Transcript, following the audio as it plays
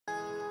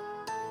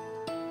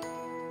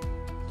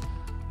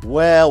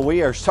Well,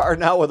 we are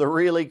starting out with a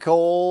really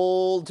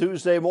cold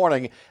Tuesday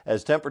morning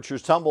as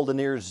temperatures tumble to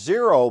near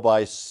zero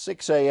by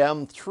 6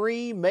 a.m.,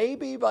 3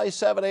 maybe by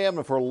 7 a.m.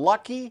 If we're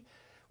lucky,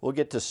 we'll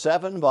get to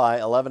 7 by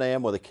 11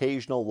 a.m. with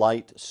occasional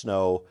light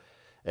snow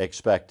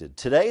expected.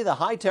 Today, the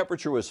high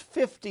temperature was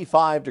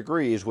 55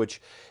 degrees, which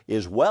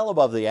is well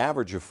above the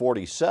average of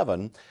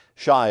 47,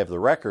 shy of the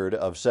record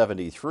of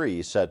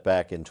 73 set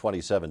back in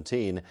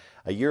 2017.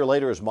 A year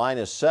later is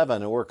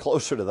 -7, and we're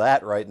closer to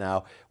that right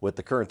now with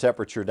the current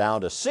temperature down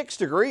to 6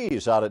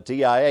 degrees out at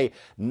DIA,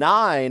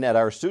 9 at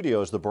our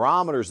studios. The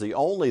barometer's the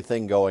only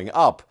thing going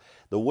up.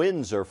 The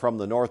winds are from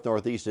the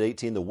north-northeast at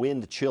 18. The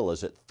wind chill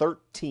is at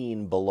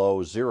 13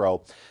 below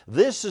zero.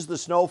 This is the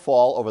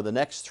snowfall over the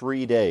next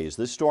 3 days.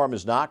 This storm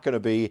is not going to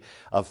be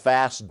a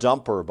fast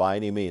dumper by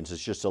any means.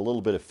 It's just a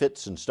little bit of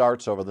fits and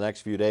starts over the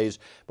next few days.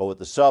 But with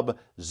the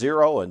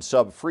sub-zero and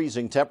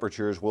sub-freezing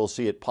temperatures, we'll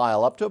see it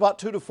pile up to about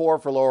 2 to 4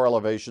 for lower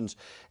elevations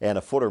and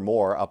a foot or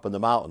more up in the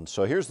mountains.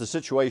 So here's the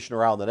situation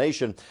around the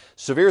nation.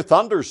 Severe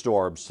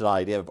thunderstorms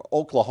tonight. You have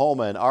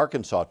Oklahoma and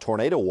Arkansas.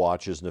 Tornado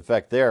watch is in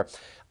effect there.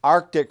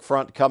 Arctic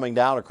front coming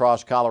down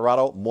across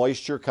Colorado,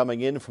 moisture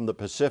coming in from the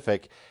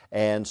Pacific,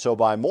 and so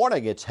by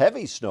morning it's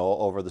heavy snow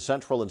over the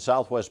central and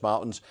southwest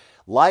mountains,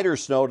 lighter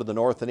snow to the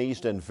north and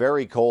east, and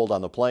very cold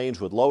on the plains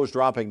with lows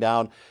dropping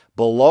down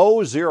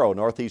below zero.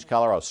 Northeast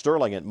Colorado,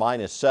 Sterling at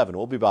 -7.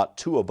 We'll be about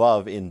 2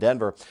 above in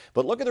Denver.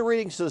 But look at the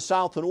readings to the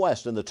south and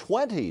west in the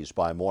 20s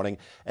by morning,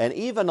 and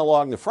even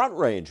along the Front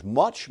Range,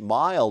 much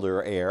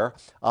milder air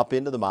up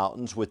into the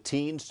mountains with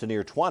teens to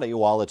near 20,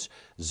 while it's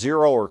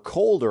 0 or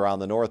colder on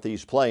the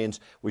northeast plains.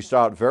 We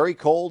start very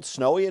cold,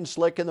 snowy and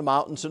slick in the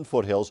mountains and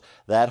foothills.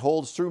 That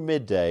holds through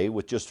midday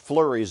with just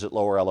flurries at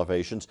lower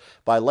elevations.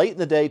 By late in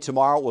the day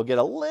tomorrow, we'll get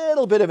a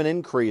little bit of an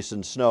increase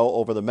in snow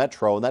over the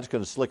metro, and that's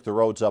going to slick the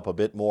roads up a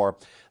bit more.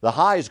 The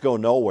highs go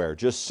nowhere,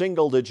 just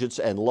single digits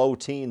and low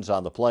teens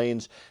on the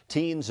plains,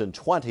 teens and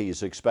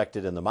 20s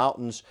expected in the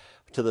mountains.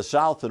 To the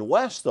south and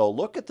west, though,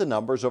 look at the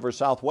numbers over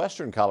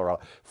southwestern Colorado.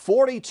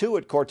 42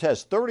 at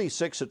Cortez,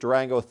 36 at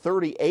Durango,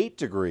 38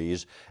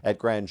 degrees at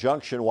Grand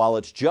Junction, while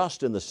it's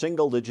just in the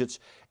single digits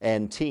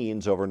and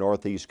teens over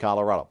northeast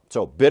Colorado.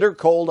 So bitter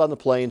cold on the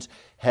plains,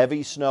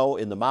 heavy snow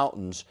in the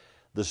mountains.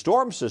 The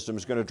storm system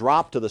is going to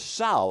drop to the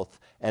south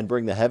and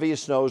bring the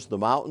heaviest snows to the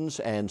mountains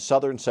and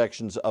southern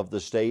sections of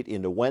the state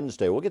into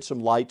Wednesday. We'll get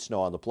some light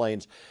snow on the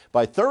plains.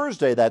 By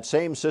Thursday, that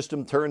same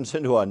system turns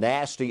into a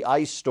nasty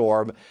ice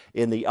storm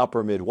in the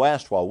upper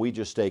Midwest while we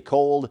just stay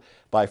cold.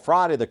 By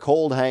Friday, the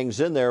cold hangs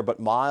in there, but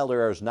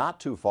milder air is not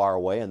too far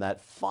away, and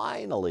that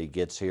finally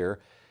gets here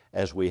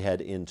as we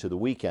head into the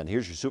weekend.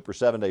 Here's your Super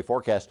 7-day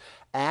forecast.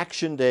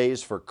 Action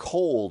days for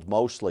cold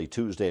mostly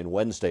Tuesday and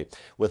Wednesday,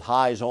 with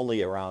highs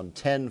only around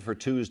 10 for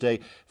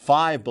Tuesday,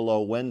 5 below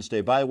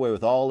Wednesday. By the way,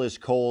 with all this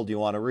cold, you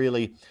want to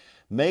really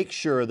make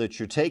sure that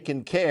you're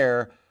taking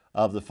care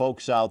of the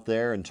folks out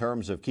there in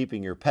terms of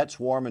keeping your pets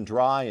warm and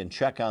dry, and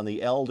check on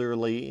the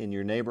elderly in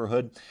your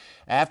neighborhood.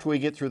 After we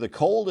get through the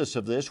coldest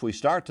of this, we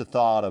start to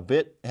thaw out a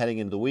bit heading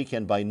into the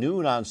weekend. By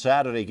noon on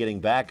Saturday,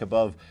 getting back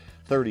above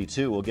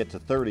 32. We'll get to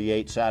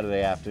 38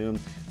 Saturday afternoon,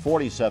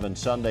 47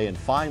 Sunday, and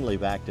finally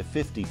back to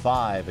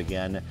 55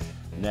 again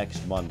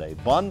next Monday.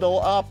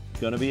 Bundle up.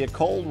 Going to be a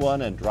cold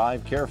one, and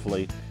drive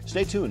carefully.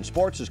 Stay tuned.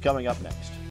 Sports is coming up next.